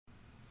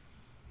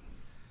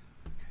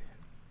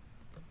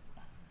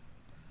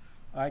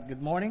All right,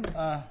 good morning.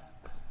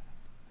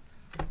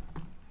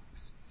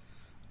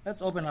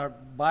 Let's open our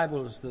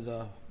Bibles to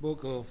the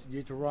book of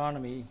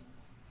Deuteronomy,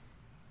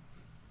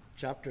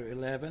 chapter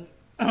 11.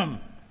 And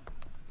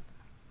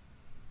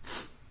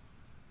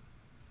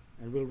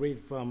we'll read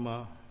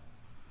from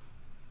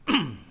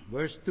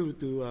verse 2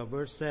 to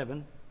verse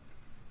 7.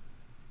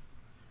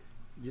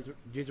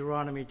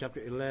 Deuteronomy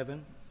chapter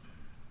 11.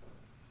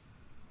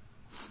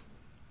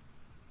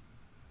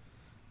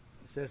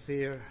 It says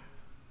here,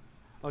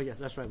 oh yes,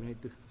 that's right, we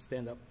need to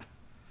stand up.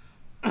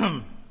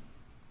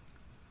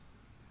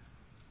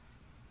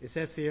 It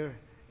says here,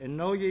 "And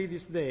know ye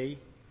this day,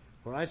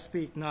 for I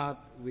speak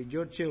not with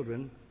your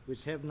children,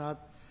 which have not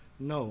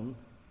known,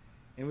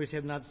 and which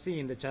have not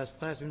seen the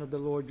chastisement of the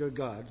Lord your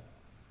God,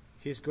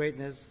 his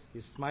greatness,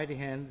 his mighty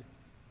hand,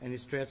 and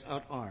his stretched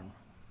out arm,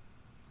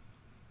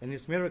 and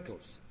his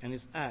miracles, and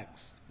his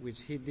acts,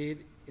 which he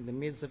did in the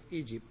midst of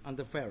Egypt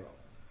unto Pharaoh,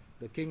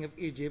 the king of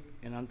Egypt,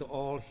 and unto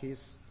all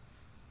his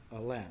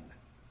land.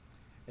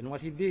 And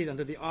what he did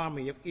unto the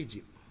army of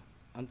Egypt,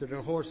 unto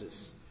their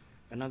horses,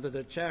 and unto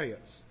their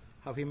chariots,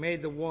 how he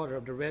made the water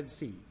of the Red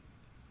Sea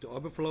to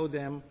overflow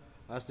them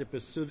as they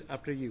pursued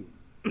after you,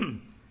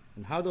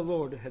 and how the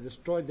Lord had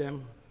destroyed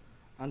them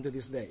unto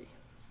this day.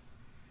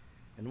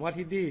 And what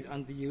he did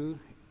unto you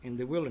in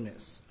the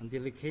wilderness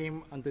until he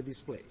came unto this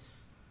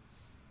place.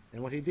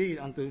 And what he did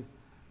unto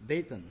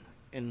Dathan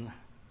and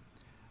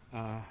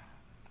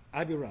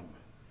Abiram,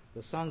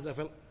 the sons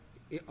of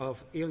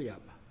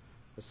Eliab,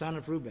 the son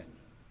of Reuben,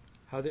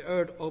 how the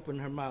earth opened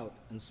her mouth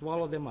and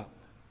swallowed them up,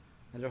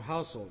 and their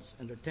households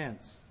and their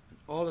tents, and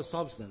all the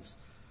substance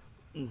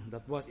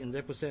that was in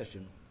their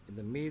possession in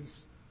the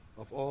midst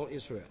of all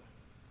Israel.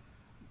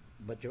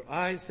 But your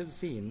eyes have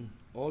seen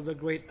all the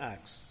great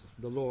acts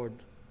of the Lord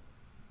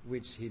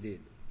which he did."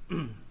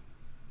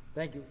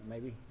 Thank you.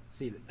 Maybe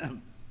seated.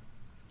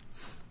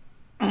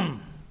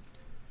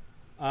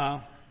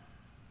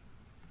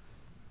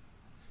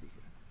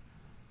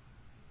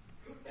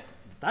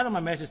 The title of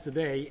my message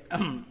today,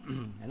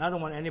 and I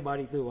don't want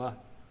anybody to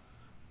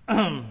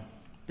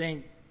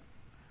think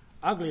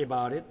ugly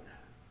about it.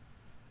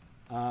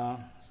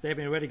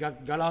 Stephanie already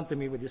got on to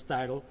me with this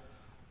title,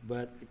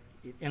 but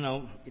it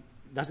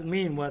doesn't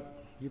mean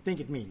what you think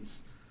it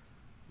means.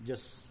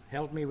 Just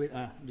help me with,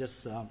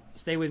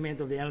 stay with me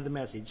until the end of the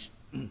message.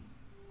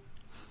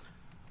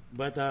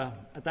 But I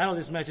titled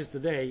this message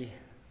today,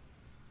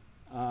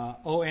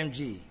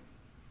 OMG.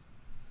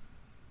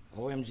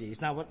 OMG. It's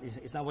not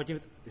what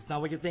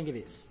you think it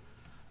is.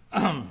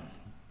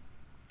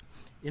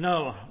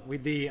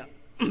 With the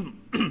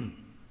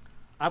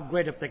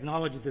upgrade of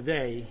technology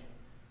today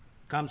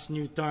comes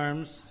new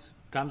terms,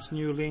 comes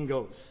new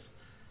lingos.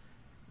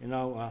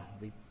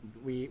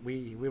 We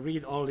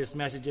read all these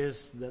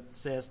messages that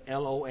says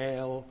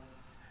LOL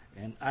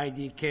and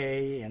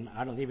IDK, and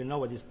I don't even know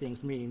what these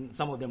things mean.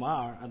 Some of them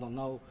are. I don't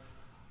know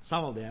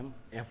some of them.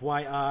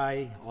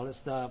 FYI, all that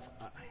stuff.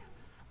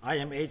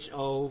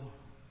 IMHO,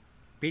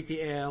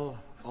 PTL,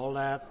 all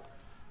that.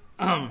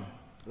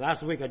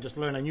 Last week I just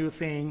learned a new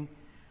thing.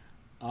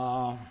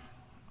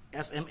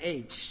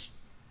 SMH.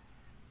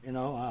 They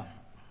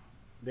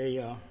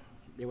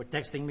were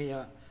texting me.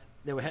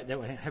 They were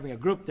having a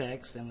group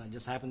text, and I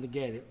just happened to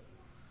get it.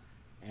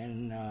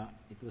 And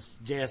it was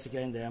Jessica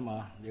and them.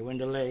 They were in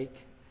the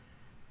lake,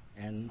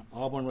 and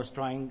Auburn was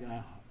trying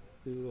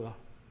to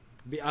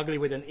be ugly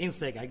with an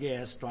insect, I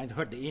guess, trying to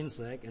hurt the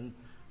insect. And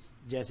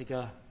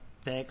Jessica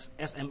texts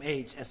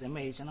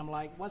SMH, and I'm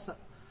like, what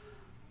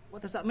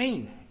does that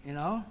mean? And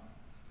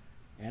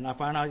I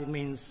found out it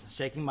means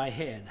shaking my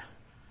head.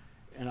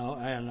 And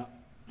I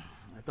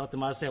thought to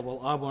myself,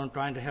 well, Auburn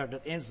trying to hurt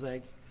that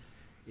insect,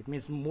 it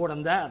means more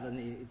than that, and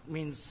it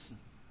means,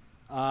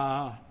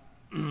 well,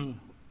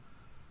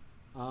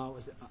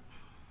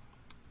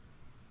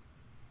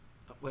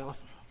 I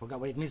forgot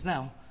what it means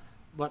now,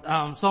 but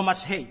so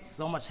much hate.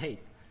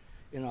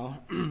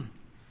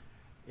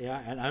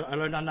 Yeah, and I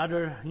learned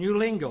another new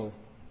lingo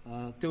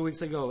 2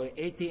 weeks ago,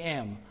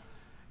 ATM,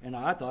 and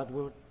I thought,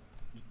 well,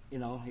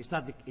 it's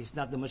not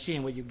the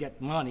machine where you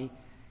get money.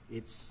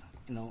 It's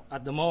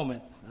at the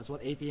moment. That's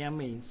what ATM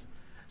means.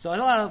 So a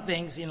lot of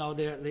things,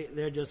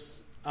 there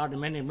just are the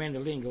many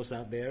lingos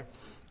out there.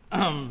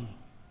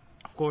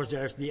 Of course,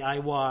 there's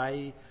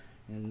DIY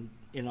and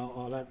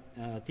all that,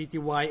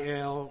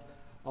 TTYL,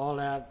 all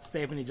that.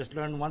 Stephanie just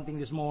learned one thing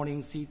this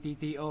morning,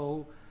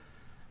 CTTO.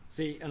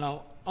 See,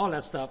 all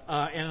that stuff.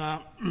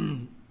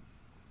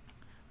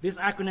 These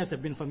acronyms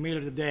have been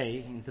familiar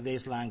today in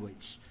today's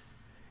language.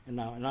 And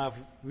now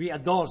if we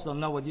adults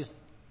don't know what these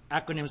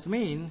acronyms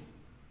mean,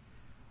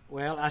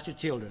 well, ask your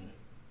children.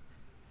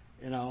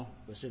 You'll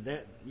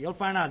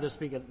find out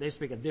they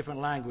speak a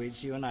different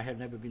language you and I have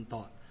never been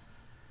taught.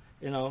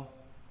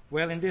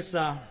 Well, in this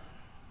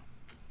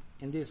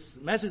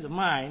message of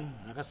mine,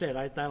 like I said,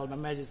 I titled my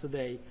message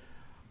today,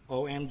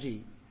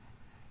 OMG.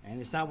 And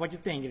it's not what you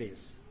think it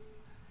is.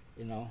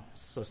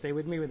 So stay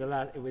with me with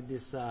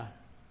this, the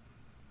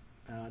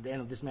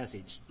end of this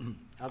message.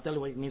 I'll tell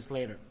you what it means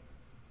later.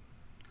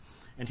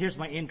 And here's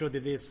my intro to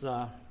this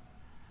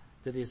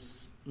to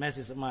this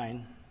message of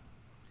mine.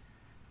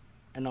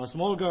 And a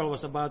small girl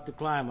was about to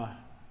climb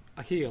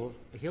a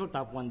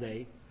hilltop one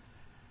day.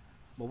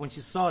 But when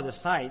she saw the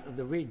sight of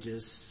the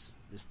ridges,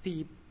 the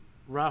steep,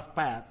 rough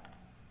path,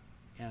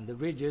 and the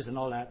ridges and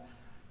all that,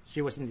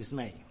 she was in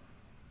dismay.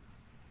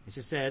 And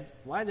she said,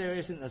 why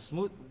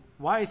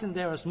isn't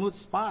there a smooth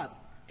spot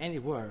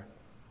anywhere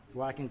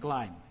where I can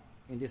climb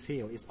in this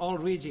hill? It's all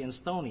ridgy and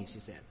stony, she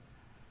said.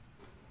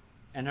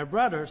 And her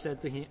brother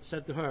said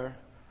to her,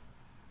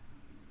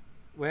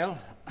 well,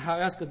 how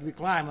else could we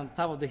climb on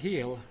top of the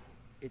hill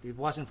if it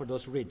wasn't for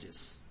those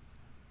ridges?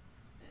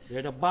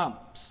 They're the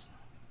bumps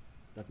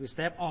that we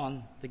step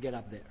on to get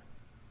up there.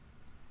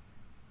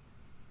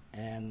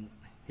 And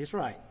he's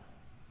right.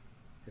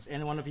 Has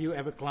any one of you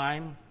ever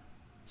climbed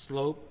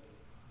slope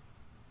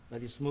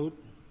that is smooth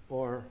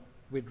or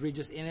with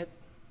ridges in it?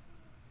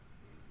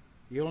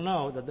 You'll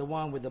know that the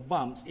one with the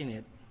bumps in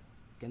it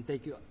can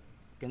take you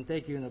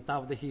in the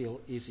top of the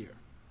hill easier.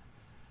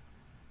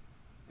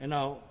 You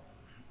know,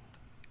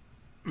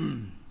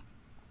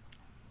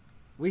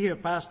 we hear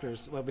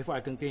pastors, well, before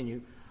I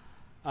continue,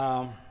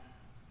 I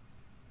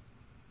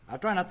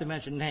try not to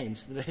mention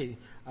names today.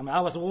 I mean,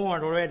 I was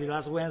warned already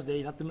last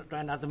Wednesday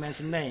try not to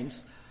mention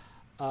names.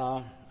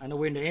 I know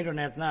we're in the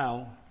internet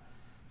now,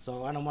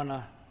 so I don't want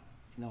to,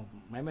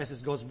 my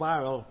message goes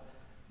viral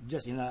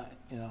just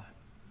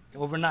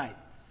overnight.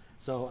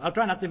 So I'll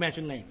try not to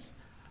mention names,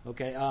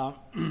 okay?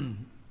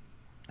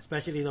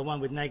 Especially the one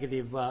with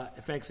negative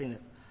effects in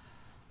it.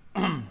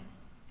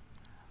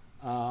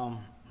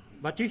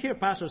 But you hear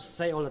pastors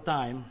say all the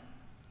time,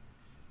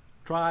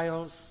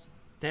 trials,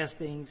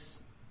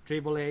 testings,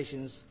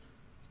 tribulations,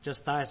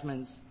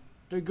 chastisements,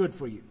 they're good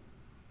for you.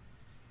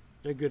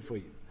 They're good for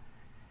you.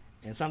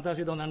 And sometimes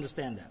we don't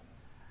understand that.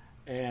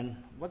 And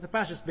what the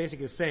pastor is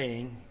basically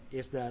saying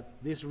is that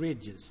these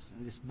ridges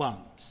and these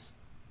bumps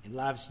in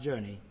life's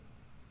journey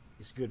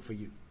is good for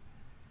you.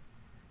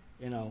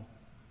 Do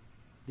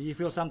you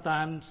feel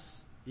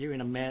sometimes you're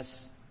in a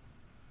mess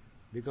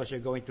because you're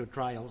going through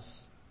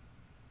trials?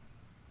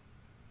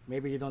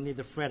 Maybe you don't need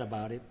to fret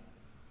about it.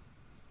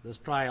 Those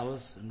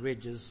trials and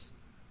ridges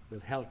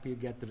will help you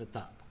get to the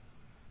top.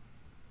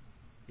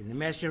 In the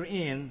mess you're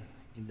in,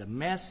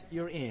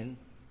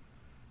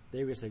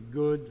 there is a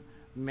good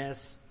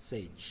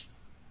message.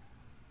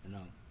 In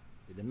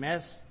the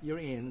mess you're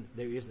in,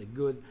 there is a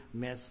good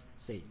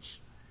message.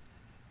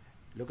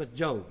 Look at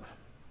Job.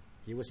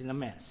 He was in a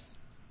mess.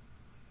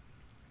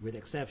 With the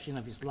exception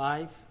of his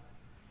life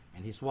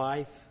and his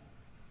wife,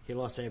 he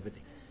lost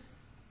everything.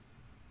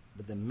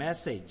 But the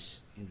message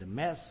in the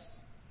mess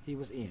he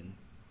was in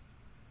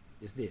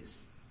is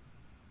this: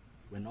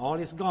 when all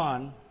is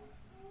gone,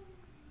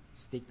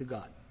 stick to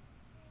God.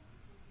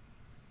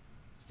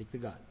 Stick to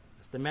God.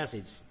 That's the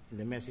message in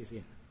the mess he's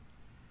in.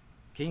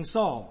 King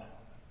Saul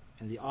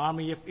and the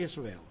army of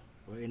Israel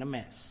were in a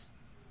mess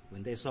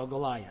when they saw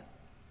Goliath.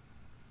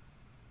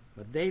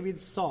 But David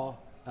saw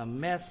a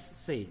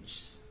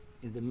message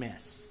in the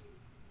mess.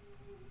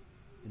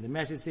 And the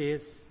message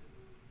is,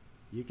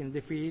 you can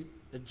defeat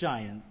a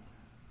giant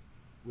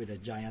with a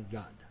giant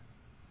God.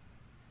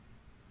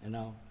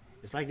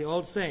 It's like the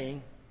old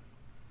saying,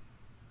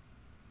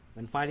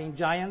 when fighting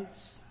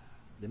giants,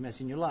 the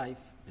mess in your life,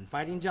 when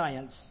fighting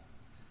giants,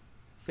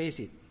 face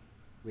it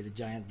with a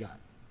giant God.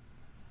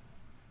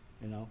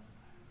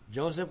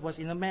 Joseph was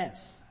in a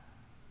mess.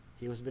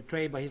 He was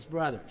betrayed by his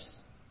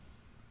brothers.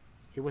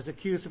 He was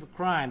accused of a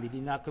crime he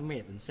did not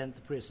commit and sent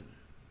to prison.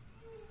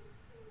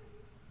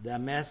 The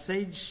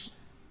message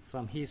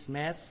from his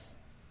mess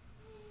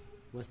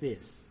was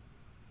this: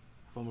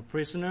 from a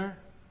prisoner,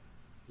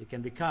 you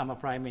can become a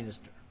prime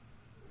minister.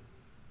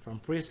 From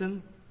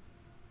prison,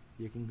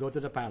 you can go to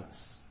the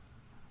palace.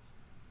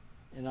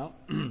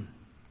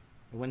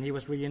 When he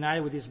was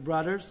reunited with his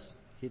brothers,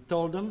 he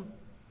told them,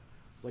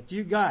 what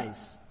you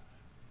guys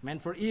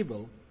meant for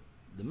evil,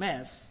 the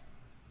mess,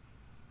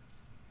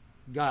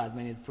 God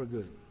meant it for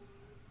good.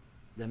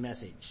 The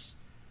message.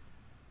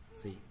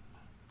 See,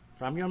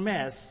 from your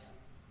mess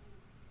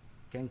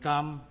can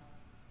come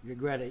your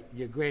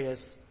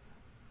greatest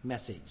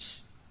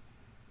message.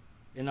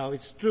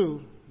 It's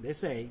true, they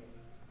say,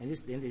 and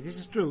this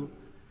is true,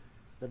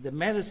 that the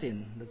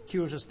medicine that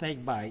cures a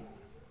snake bite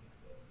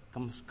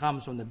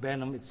comes from the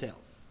venom itself.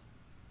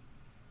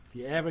 If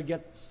you ever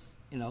get,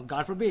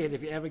 God forbid,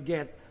 if you ever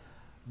get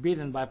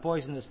bitten by a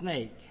poisonous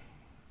snake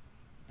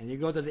and you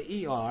go to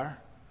the ER,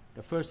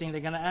 the first thing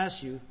they're going to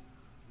ask you,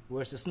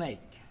 where's the snake?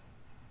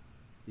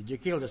 Did you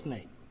kill the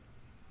snake?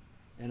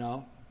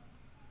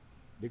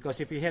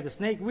 Because if you had the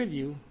snake with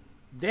you,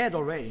 dead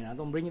already,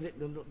 don't bring it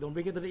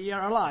to the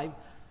ER alive.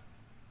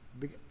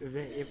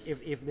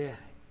 If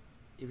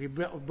you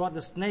brought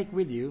the snake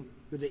with you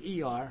to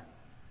the ER,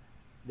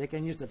 they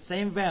can use that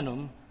same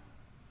venom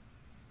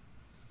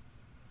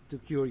to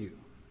cure you.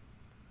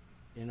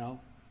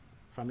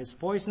 From its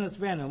poisonous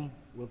venom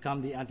will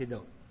come the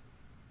antidote.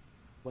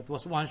 What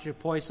was once your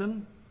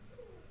poison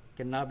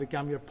can now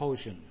become your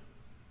potion,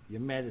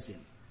 your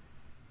medicine.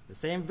 The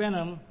same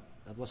venom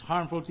that was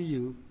harmful to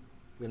you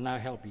will now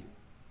help you.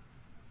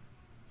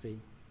 See,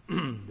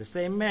 the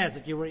same mess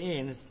that you were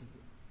in is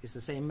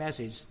the same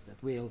message that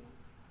will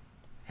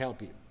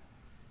help you.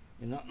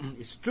 You know,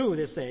 it's true,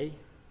 they say,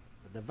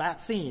 that the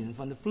vaccine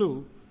from the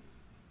flu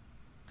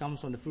comes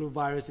from the flu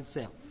virus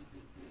itself.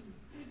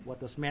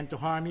 What was meant to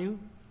harm you,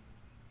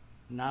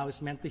 now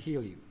is meant to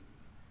heal you.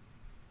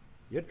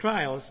 Your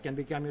trials can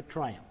become your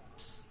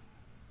triumphs.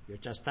 Your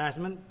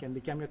chastisement can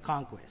become your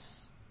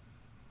conquests.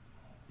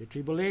 Your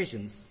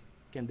tribulations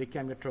can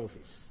become your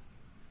trophies.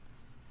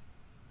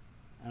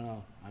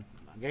 I'll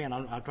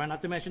try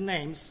not to mention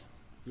names.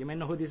 You may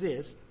know who this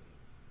is.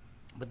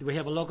 But we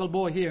have a local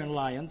boy here in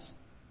Lyons.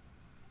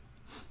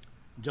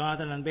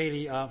 Jonathan and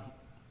Bailey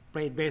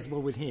played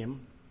baseball with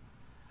him.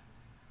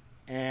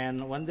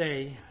 And one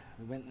day,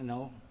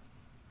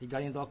 he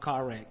got into a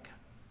car wreck.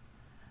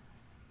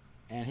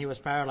 And he was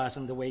paralyzed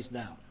from the waist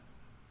down.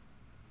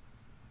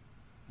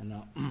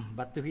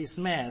 But to his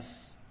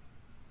mess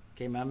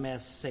came a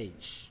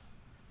message.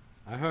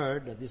 I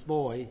heard that this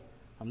boy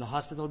from the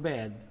hospital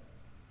bed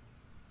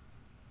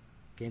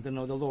came to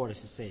know the Lord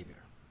as his Savior.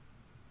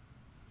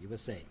 He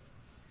was saved.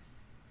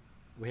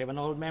 We have an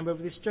old member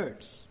of this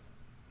church,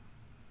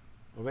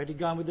 already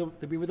gone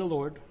to be with the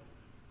Lord.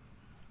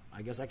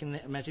 I guess I can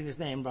mention his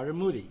name, Brother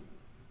Moody.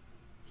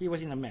 He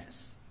was in a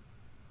mess.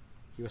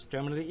 He was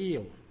terminally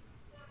ill.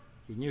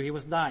 He knew he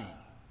was dying.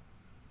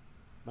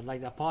 But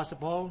like the Apostle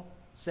Paul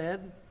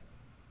said,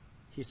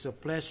 he saw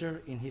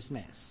pleasure in his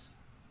mess.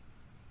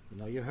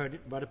 You heard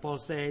Brother Paul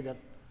say that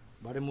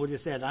Brother Moody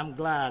said, I'm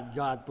glad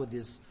God put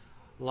this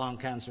lung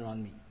cancer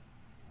on me.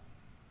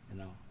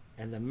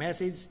 And the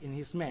message in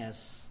his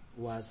mess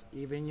was,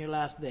 even in your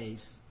last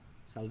days,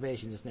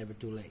 salvation is never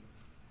too late.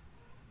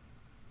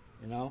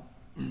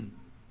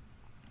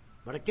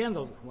 Brother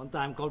Kendall one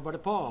time called Brother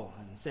Paul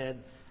and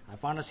said, I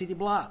found a city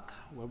block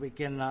where we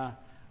can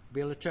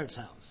build a church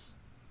house.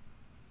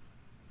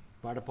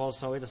 Brother Paul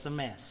saw it as a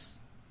mess,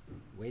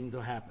 waiting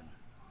to happen.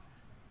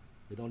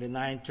 With only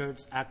 9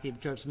 active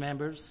church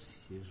members,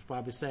 he was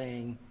probably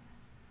saying,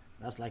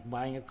 that's like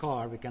buying a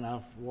car we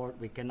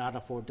cannot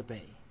afford to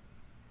pay.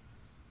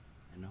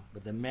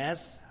 But the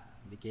mess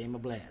became a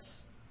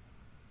bless.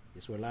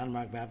 It's where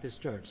Landmark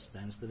Baptist Church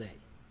stands today.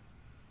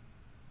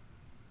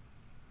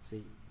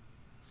 See,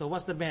 so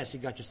what's the mess you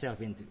got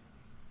yourself into?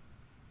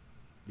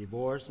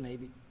 Divorce,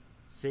 maybe,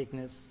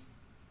 sickness,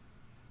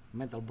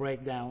 mental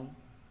breakdown,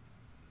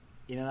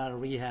 in and out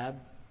of rehab,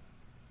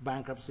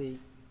 bankruptcy,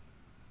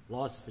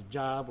 loss of a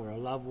job or a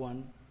loved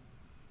one.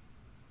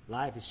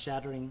 Life is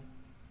shattering,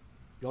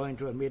 going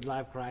through a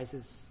midlife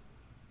crisis,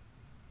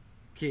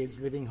 kids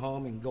living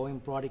home and going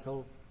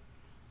prodigal.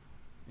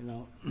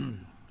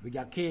 We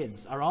got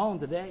kids, our own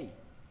today,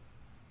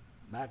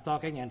 back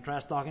talking and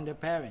trash talking their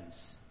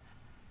parents.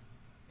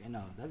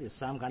 That is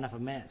some kind of a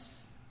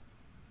mess.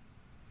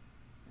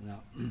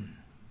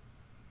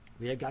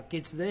 We have got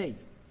kids today,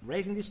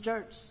 raised in this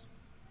church,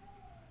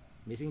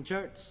 missing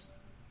church.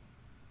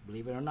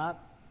 Believe it or not,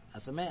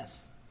 that's a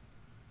mess.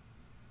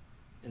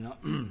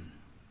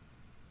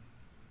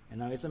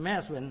 It's a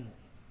mess when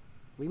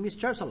we miss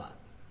church a lot.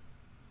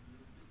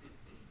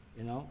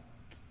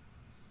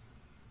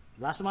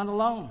 Last month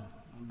alone,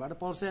 Brother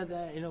Paul said,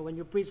 when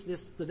you preach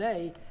this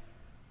today,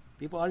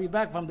 people will be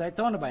back from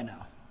Daytona by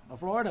now, or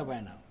Florida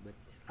by now. But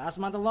last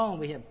month alone,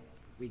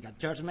 we got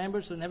church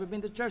members who never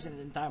been to church in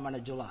the entire month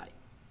of July.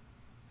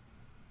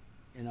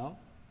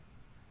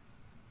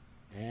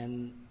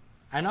 And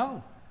I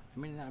know.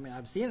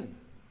 I've seen it.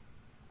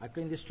 I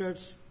cleaned this church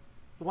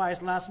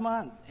twice last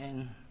month,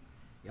 and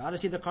you ought to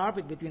see the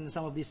carpet between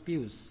some of these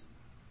pews.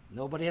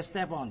 Nobody has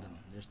stepped on them.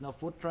 There's no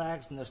foot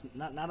tracks, and there's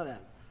none of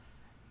that.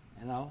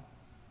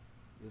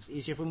 It was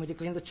easier for me to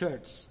clean the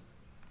church.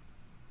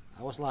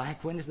 I was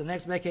like, when is the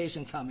next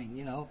vacation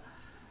coming,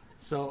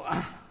 So,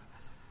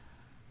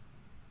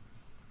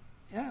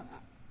 yeah,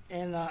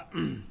 and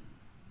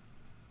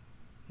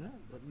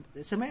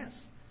it's a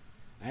mess.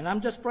 And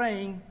I'm just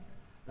praying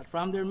that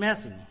from their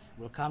messing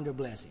will come their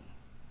blessing.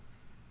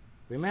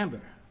 Remember,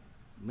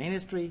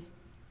 ministry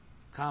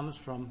comes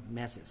from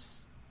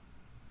messes.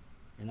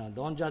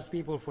 Don't judge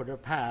people for their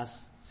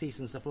past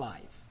seasons of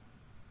life.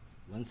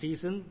 One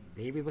season,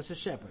 David was a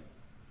shepherd.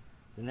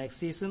 The next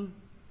season,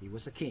 he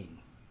was a king.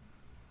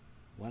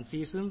 One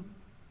season,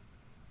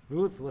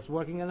 Ruth was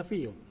working in the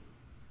field.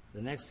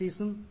 The next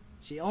season,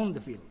 she owned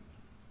the field.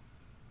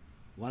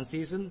 One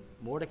season,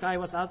 Mordecai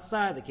was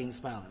outside the king's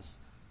palace.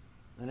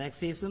 The next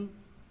season,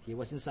 he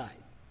was inside.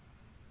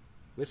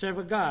 We serve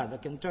a God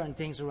that can turn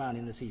things around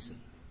in the season.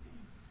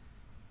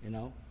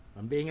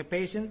 From being a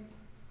patient,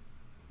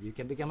 you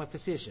can become a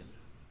physician.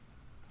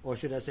 Or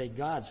should I say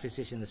God's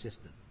physician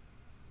assistant.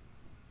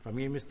 From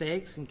your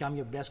mistakes can come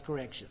your best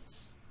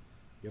corrections.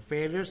 Your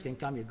failures can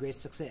come your great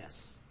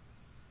success.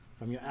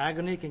 From your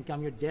agony can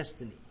come your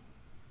destiny.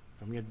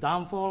 From your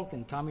downfall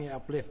can come your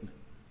upliftment.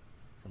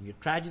 From your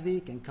tragedy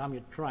can come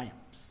your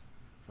triumphs.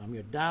 From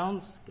your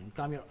downs can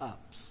come your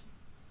ups.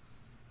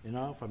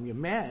 From your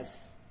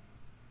mess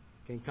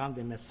can come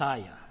the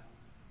Messiah.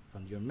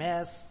 From your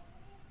mess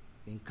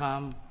can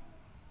come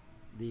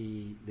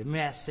the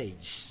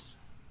message,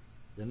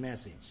 the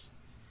message.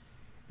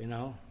 You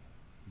know,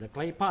 the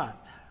clay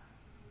pot,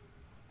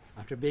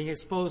 after being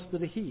exposed to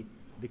the heat,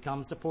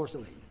 becomes a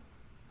porcelain.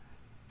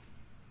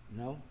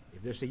 You know,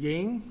 if there's a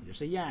yin,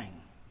 there's a yang.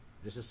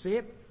 There's a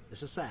sip,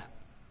 there's a sap.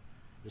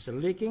 There's a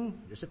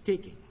leaking, there's a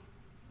ticking.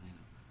 You know,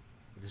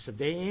 if there's a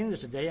day in,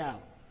 there's a day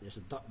out.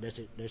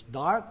 There's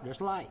dark,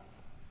 there's light.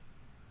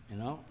 You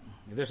know,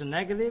 if there's a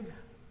negative,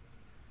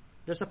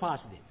 there's a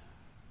positive.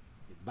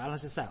 It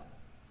balances out.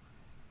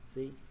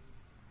 See?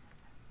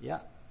 Yeah,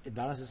 it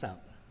balances out.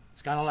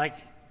 It's kind of like,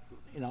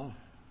 you know,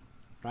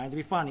 trying to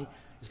be funny.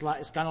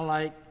 It's kind of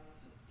like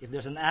if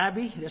there's an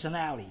Abby, there's an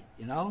alley,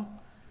 you know?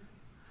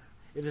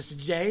 If there's a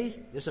Jay,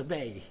 there's a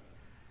Bay.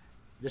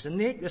 There's a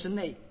Nick, there's a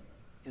Nate,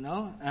 you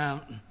know?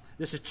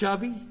 There's a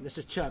Chubby, there's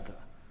a Chugga.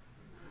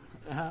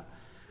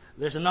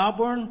 There's an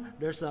Auburn,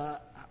 there's a,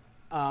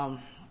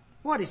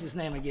 what is his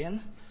name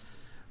again?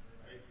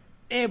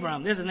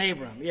 Abram, there's an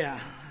Abram, yeah.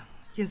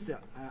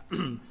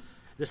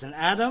 There's an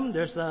Adam,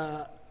 there's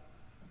a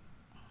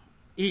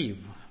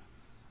Eve.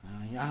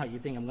 Yeah, you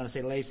think I'm going to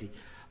say Lacey.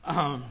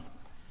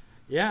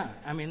 Yeah,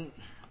 I mean,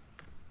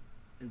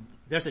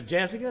 there's a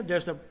Jessica,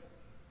 there's a,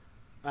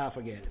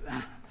 forget it.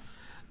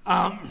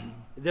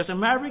 There's a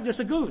Maverick, there's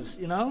a Goose,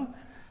 you know.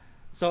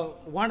 So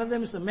one of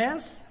them is a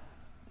mess,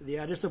 the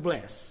other's a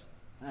bless.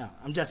 No,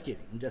 I'm just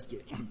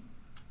kidding.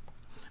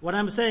 What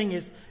I'm saying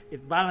is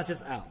it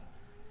balances out.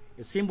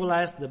 It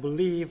symbolizes the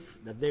belief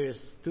that there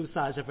is two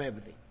sides of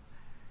everything.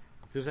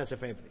 Two sides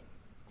of everything.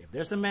 If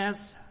there's a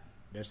mess,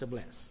 there's a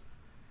bless.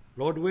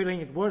 Lord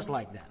willing, it works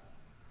like that.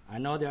 I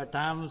know there are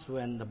times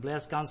when the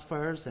bless comes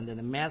first and then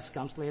the mess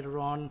comes later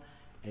on,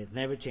 and it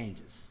never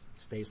changes.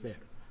 It stays there.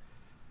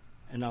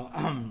 You know,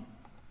 I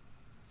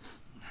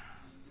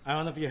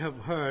don't know if you have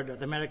heard of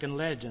the American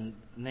legend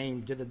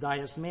named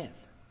Jedediah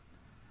Smith.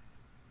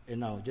 You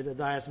know,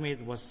 Jedediah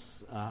Smith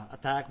was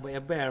attacked by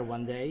a bear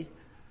one day,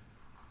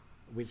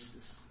 which,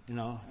 you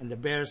know, and the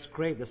bear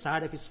scraped the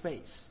side of his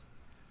face.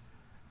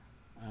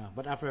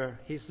 But after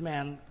his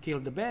men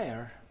killed the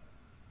bear,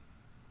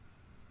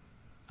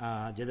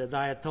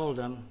 Jedediah told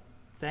them,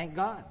 "Thank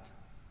God.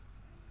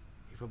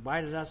 He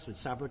provided us with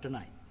supper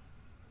tonight."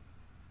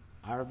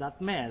 Out of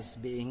that mess,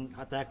 being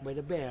attacked by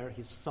the bear,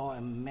 he saw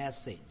a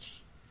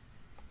message.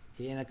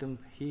 He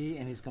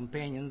and his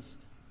companions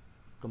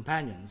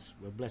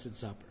were blessed with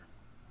supper.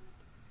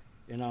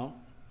 You know,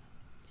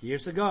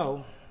 years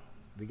ago,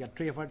 we got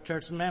 3 of our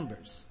church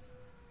members.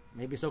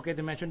 Maybe it's okay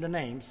to mention the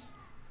names.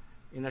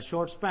 In a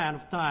short span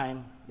of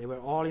time, they were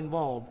all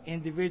involved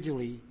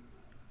individually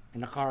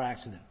in a car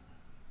accident.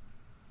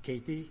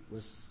 Katie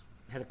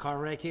had a car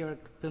wreck here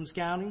at Toombs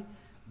County,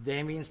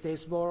 Demi in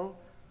Statesboro,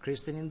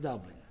 Kristen in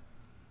Dublin.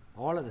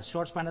 All in a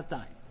short span of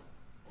time.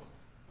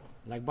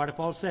 Like Brother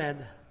Paul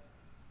said,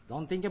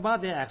 don't think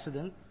about the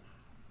accident,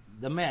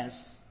 the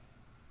mess.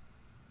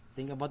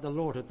 Think about the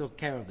Lord who took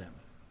care of them.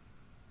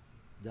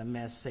 The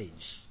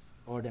message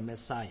or the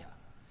Messiah.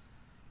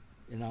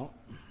 You know,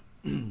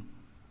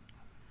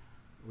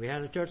 we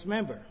had a church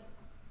member.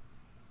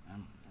 Like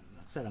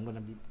I said, I'm going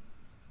to be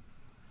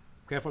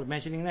careful of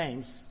mentioning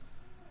names.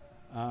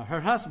 Her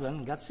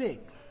husband got sick.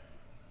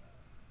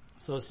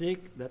 So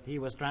sick that he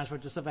was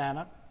transferred to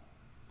Savannah.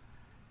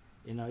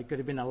 You know, it could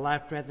have been a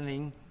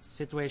life-threatening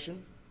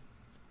situation.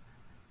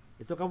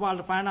 It took a while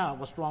to find out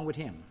what's wrong with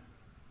him.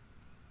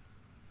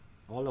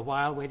 All the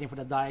while waiting for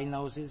the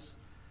diagnosis,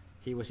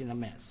 he was in a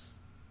mess.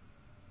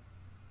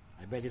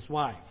 I bet his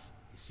wife,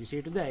 she's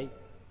here today,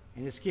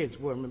 and his kids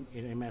were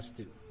in a mess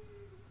too.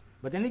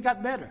 But then he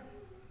got better.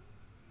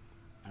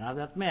 And out of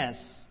that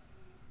mess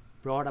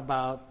brought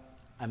about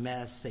a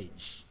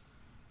message.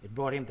 It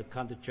brought him to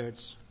come to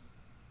church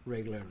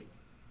regularly,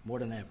 more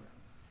than ever.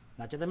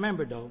 Not just a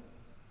member though.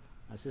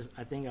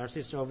 I think our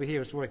sister over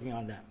here is working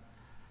on that.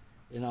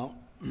 You know,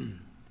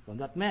 from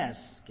that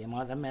mess came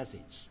out a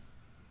message.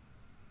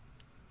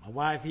 My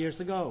wife years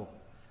ago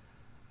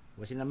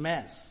was in a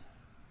mess.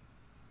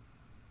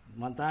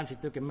 One time she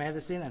took a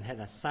medicine and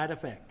had a side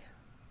effect.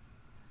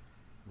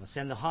 Was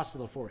sent to the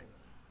hospital for it.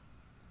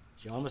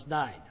 She almost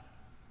died.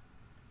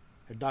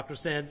 Her doctor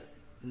said,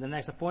 in the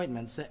next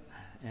appointment,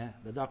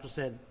 the doctor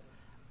said,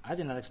 "I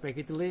did not expect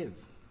you to live."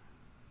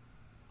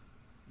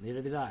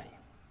 Neither did I.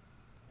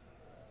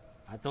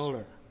 I told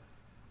her,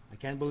 "I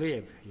can't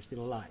believe you're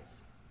still alive.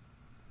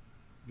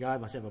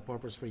 God must have a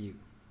purpose for you."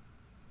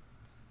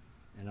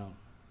 You know.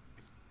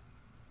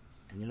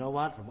 And you know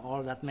what? From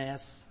all that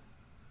mess,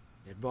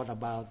 it brought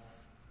about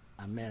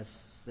a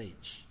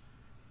message.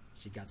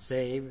 She got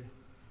saved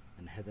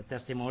and had the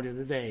testimony of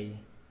the day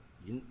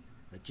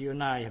that you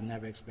and I have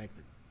never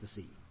expected to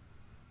see.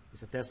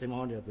 It's a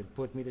testimony that will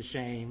put me to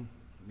shame,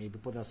 maybe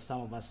put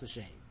some of us to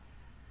shame.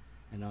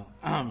 You know,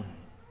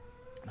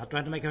 not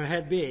trying to make her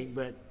head big,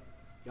 but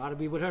you ought to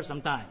be with her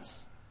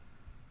sometimes.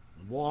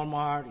 In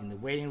Walmart, in the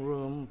waiting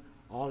room,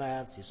 all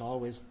that, she's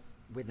always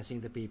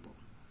witnessing the people.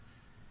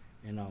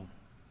 You know,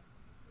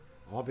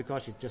 all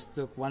because she just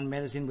took one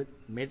medicine with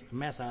made a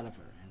mess out of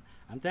her. And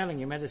I'm telling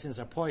you, medicines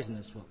are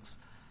poisonous, folks.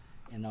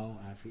 You know,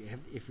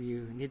 if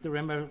you need to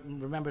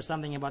remember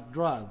something about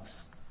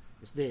drugs,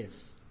 is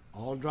this: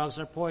 all drugs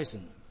are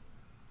poison.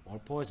 All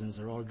poisons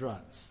are all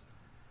drugs.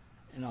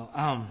 You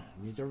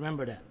need to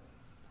remember that.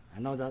 I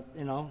know that,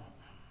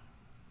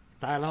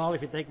 Tylenol,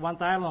 if you take one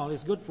Tylenol,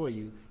 it's good for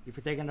you if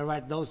you take in the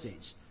right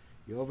dosage.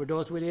 You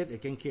overdose with it,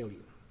 it can kill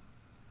you.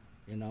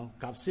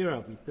 Cough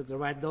syrup, you took the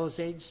right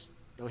dosage,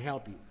 it'll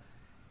help you.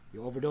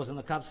 You overdose on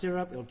the cough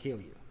syrup, it'll kill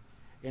you.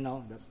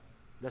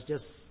 That's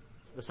just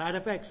the side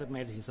effects of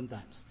medicine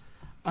sometimes.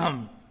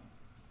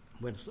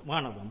 With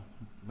one of them,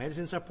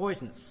 medicines are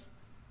poisonous.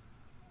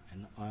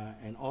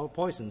 And all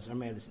poisons are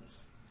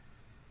medicines.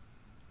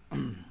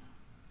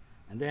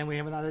 And then we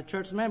have another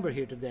church member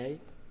here today.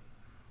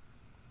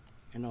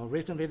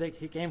 Recently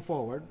he came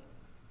forward.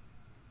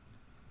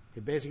 He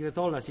basically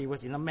told us he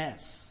was in a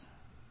mess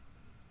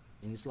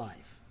in his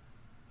life.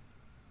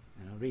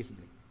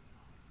 Recently.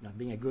 Not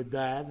being a good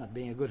dad, not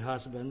being a good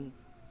husband,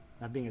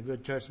 not being a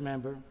good church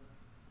member.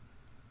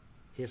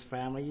 His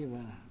family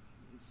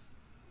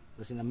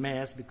was in a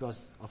mess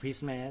because of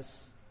his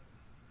mess.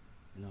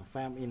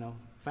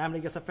 Family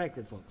gets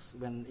affected, folks,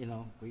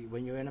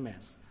 when you're in a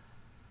mess.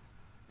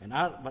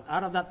 But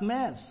out of that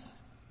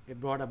mess, it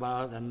brought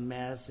about a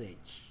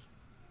message.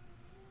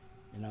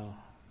 The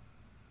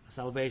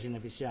salvation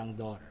of his young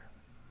daughter.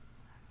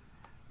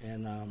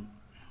 And,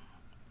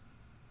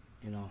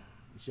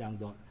 his young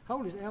daughter. How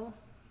old is Ella?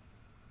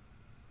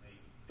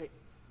 8.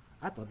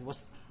 I thought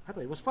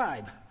it was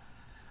 5.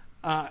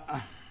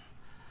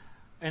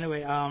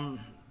 Anyway,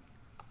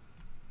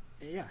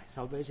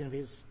 salvation of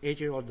his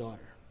 8-year-old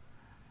daughter.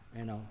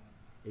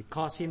 It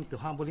caused him to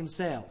humble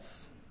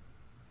himself,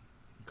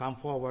 come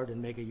forward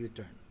and make a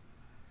U-turn.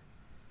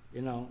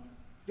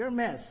 Your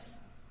mess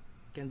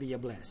can be a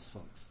bless,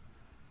 folks.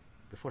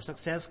 Before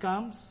success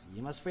comes,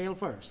 you must fail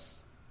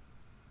first.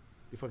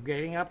 Before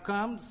getting up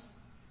comes,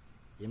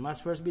 you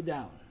must first be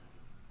down.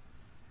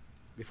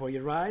 Before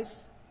you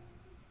rise,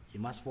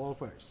 you must fall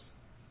first.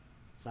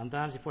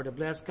 Sometimes before the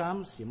bless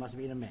comes, you must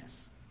be in a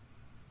mess.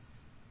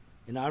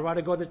 I'd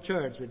rather go to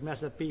church with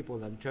messed up people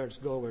than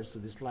church goers who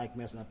dislike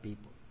messed up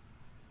people.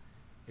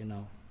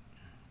 And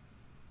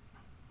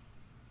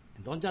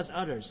don't judge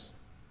others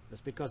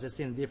just because they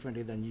sin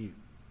differently than you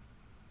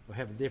or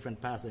have a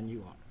different past than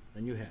you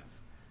have.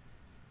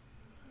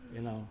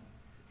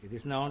 It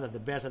is known that the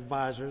best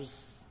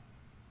advisors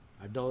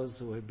are those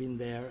who have been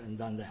there and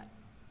done that.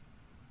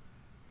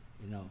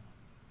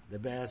 The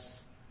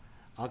best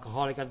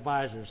alcoholic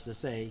advisors, to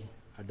say,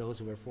 are those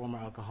who were former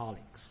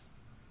alcoholics.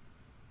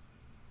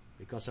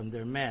 Because from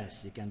their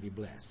mess, you can be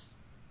blessed.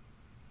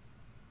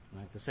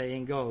 Like the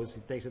saying goes,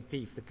 it takes a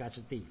thief to catch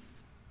a thief.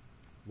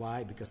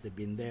 Why? Because they've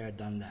been there,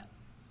 done that.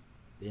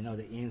 They know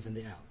the ins and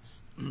the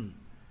outs.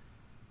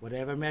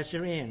 Whatever mess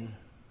you're in,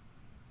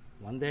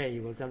 one day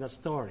you will tell that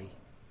story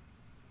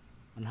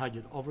on how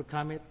you'd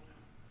overcome it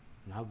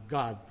and how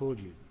God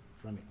pulled you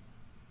from it.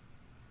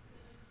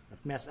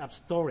 That messed up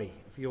story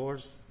of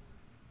yours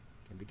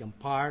can become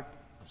part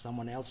of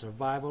someone else's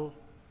survival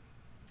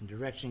and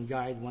direction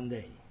guide one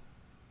day.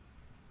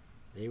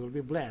 They will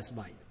be blessed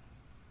by it.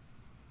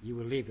 You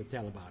will live to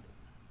tell about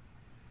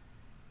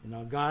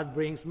it. God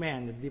brings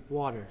men to deep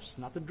waters,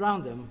 not to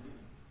drown them,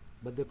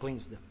 but to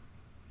cleanse them.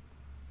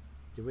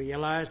 To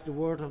realize the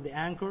worth of the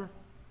anchor,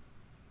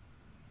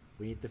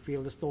 we need to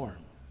feel the storm.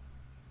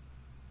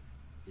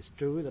 It's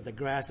true that the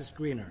grass is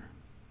greener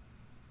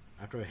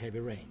after a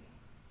heavy rain.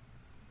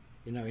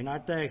 In our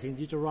text in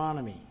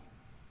Deuteronomy,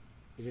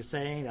 it is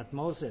saying that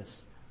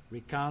Moses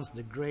recounts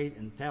the great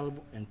and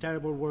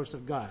terrible works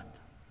of God,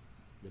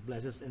 the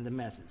blessings and the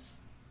messes,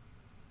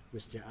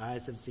 which their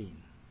eyes have seen.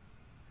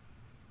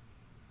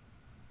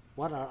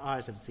 What our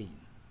eyes have seen,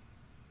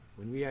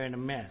 when we are in a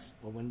mess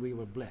or when we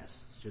were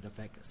blessed, should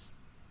affect us,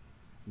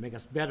 make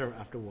us better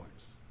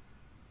afterwards.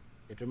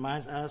 It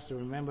reminds us to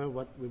remember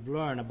what we've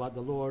learned about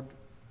the Lord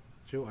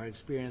through our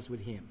experience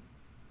with Him.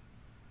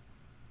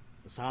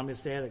 The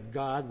psalmist said that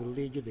God will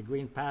lead you to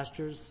green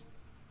pastures,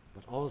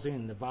 but also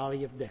in the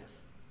valley of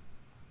death,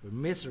 where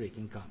misery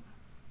can come.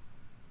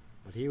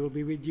 But He will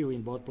be with you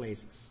in both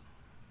places.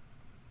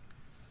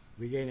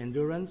 We gain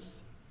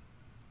endurance,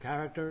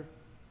 character,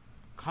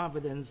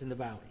 confidence in the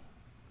valley.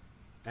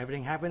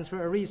 Everything happens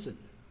for a reason.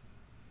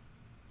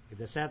 If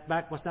the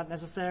setback was not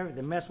necessary,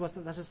 the mess was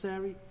not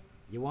necessary,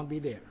 you won't be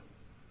there.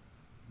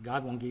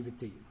 God won't give it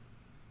to you.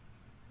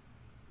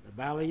 The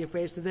valley you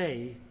face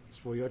today is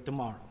for your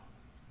tomorrow.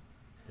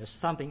 There's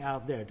something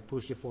out there to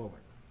push you forward.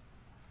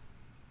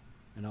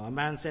 A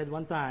man said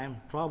one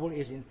time, trouble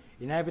is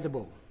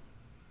inevitable,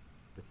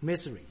 but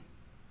misery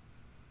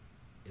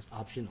is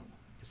optional.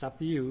 It's up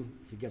to you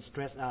if you get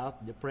stressed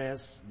out,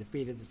 depressed,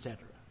 defeated, etc.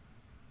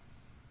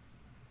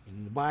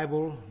 In the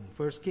Bible, in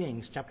 1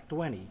 Kings chapter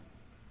 20,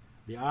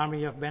 the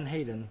army of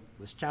Ben-Hadad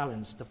was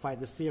challenged to fight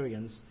the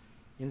Syrians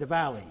in the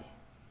valley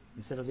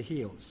instead of the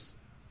hills.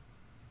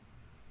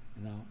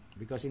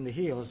 Because in the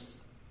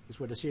hills is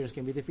where the Syrians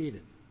can be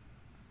defeated.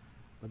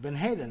 But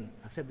Ben-Hadad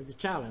accepted the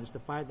challenge to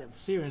fight the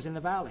Syrians in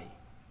the valley,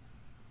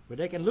 where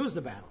they can lose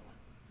the battle.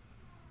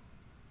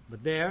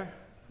 But there,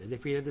 they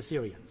defeated the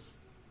Syrians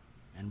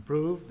and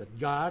proved that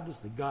God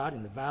is the God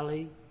in the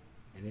valley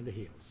and in the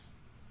hills.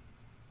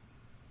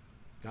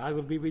 God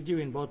will be with you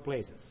in both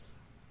places,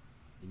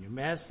 in your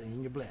mess and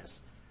in your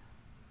bless,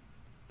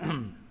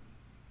 in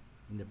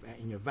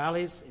your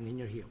valleys and in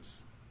your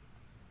hills.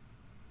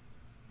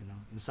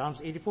 In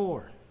Psalms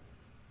 84,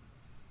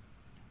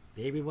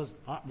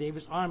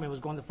 David's army was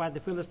going to fight the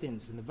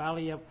Philistines in the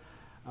valley of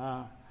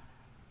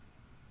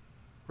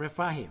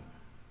Rephaim.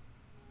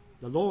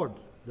 The Lord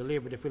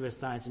delivered the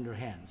Philistines in their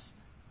hands,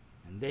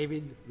 and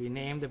David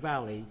renamed the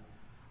valley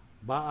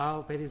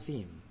Baal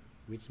Perazim,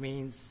 which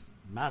means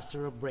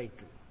master of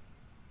breakthrough.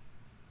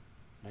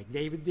 Like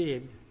David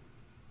did,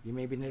 you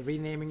may be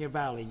renaming your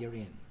valley you're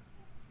in.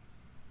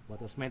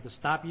 What was meant to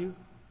stop you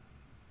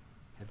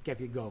have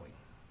kept you going.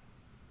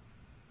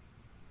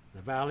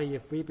 The valley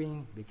of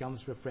weeping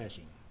becomes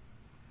refreshing.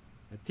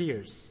 The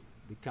tears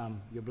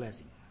become your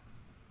blessing.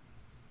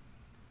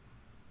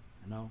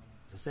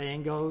 As the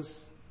saying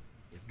goes,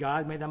 if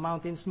God made a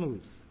mountain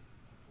smooth,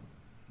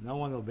 no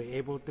one will be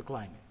able to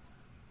climb it.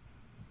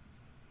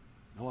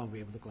 No one will be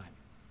able to climb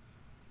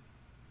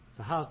it.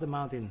 So how's the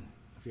mountain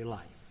of your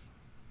life?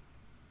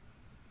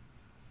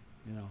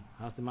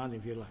 How's the mountain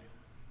of your life?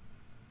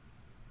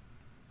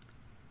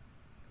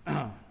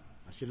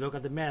 As you look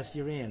at the mess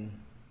you're in,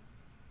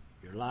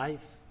 your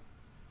life,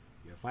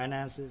 your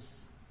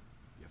finances,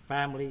 your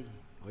family,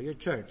 or your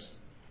church,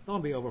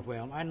 don't be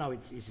overwhelmed. I know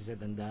it's easier said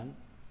than done.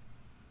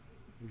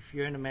 If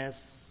you're in a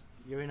mess,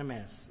 you're in a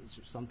mess.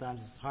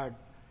 Sometimes it's hard.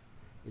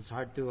 It's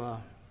hard to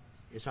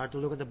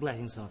look at the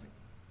blessings of it.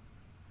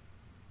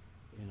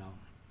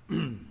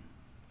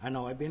 I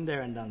know I've been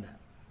there and done that.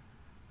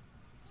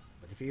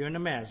 But if you're in a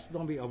mess,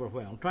 don't be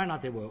overwhelmed. Try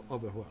not to be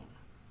overwhelmed.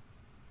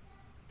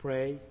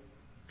 Pray,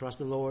 trust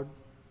the Lord,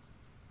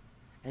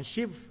 and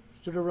shift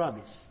to the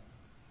rubbish.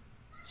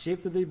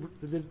 Shift to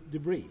the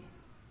debris.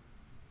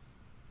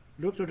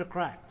 Look through the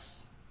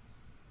cracks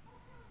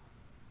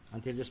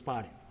until you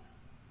spot it.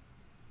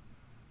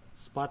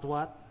 Spot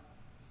what?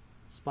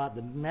 Spot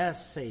the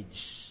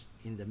message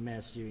in the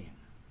mess you're in.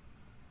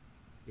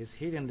 It's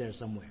hidden there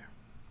somewhere.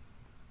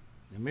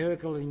 The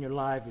miracle in your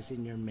life is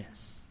in your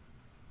mess.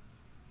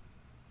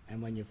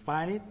 And when you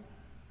find it,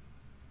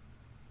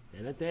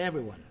 tell it to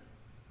everyone.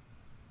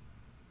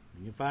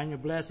 When you find your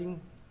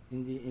blessing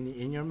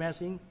in your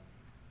messing,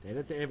 tell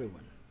it to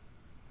everyone.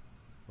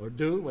 Or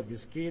do what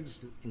these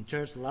kids in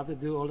church love to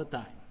do all the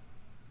time.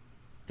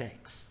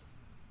 Text.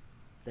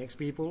 Text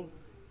people.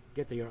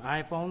 Get to your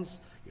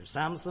iPhones, your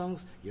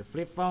Samsungs, your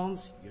flip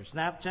phones, your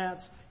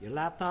Snapchats, your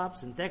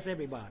laptops, and text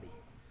everybody.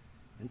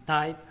 And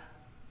type,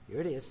 here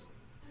it is,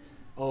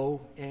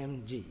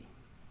 OMG.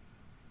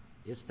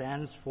 It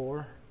stands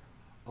for,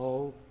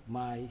 Oh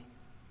My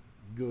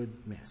Good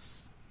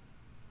Mess.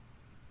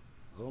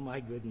 Oh my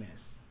good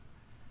mess.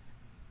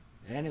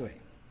 Anyway,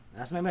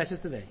 that's my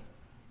message today.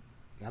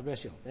 God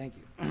bless you. Thank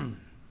you.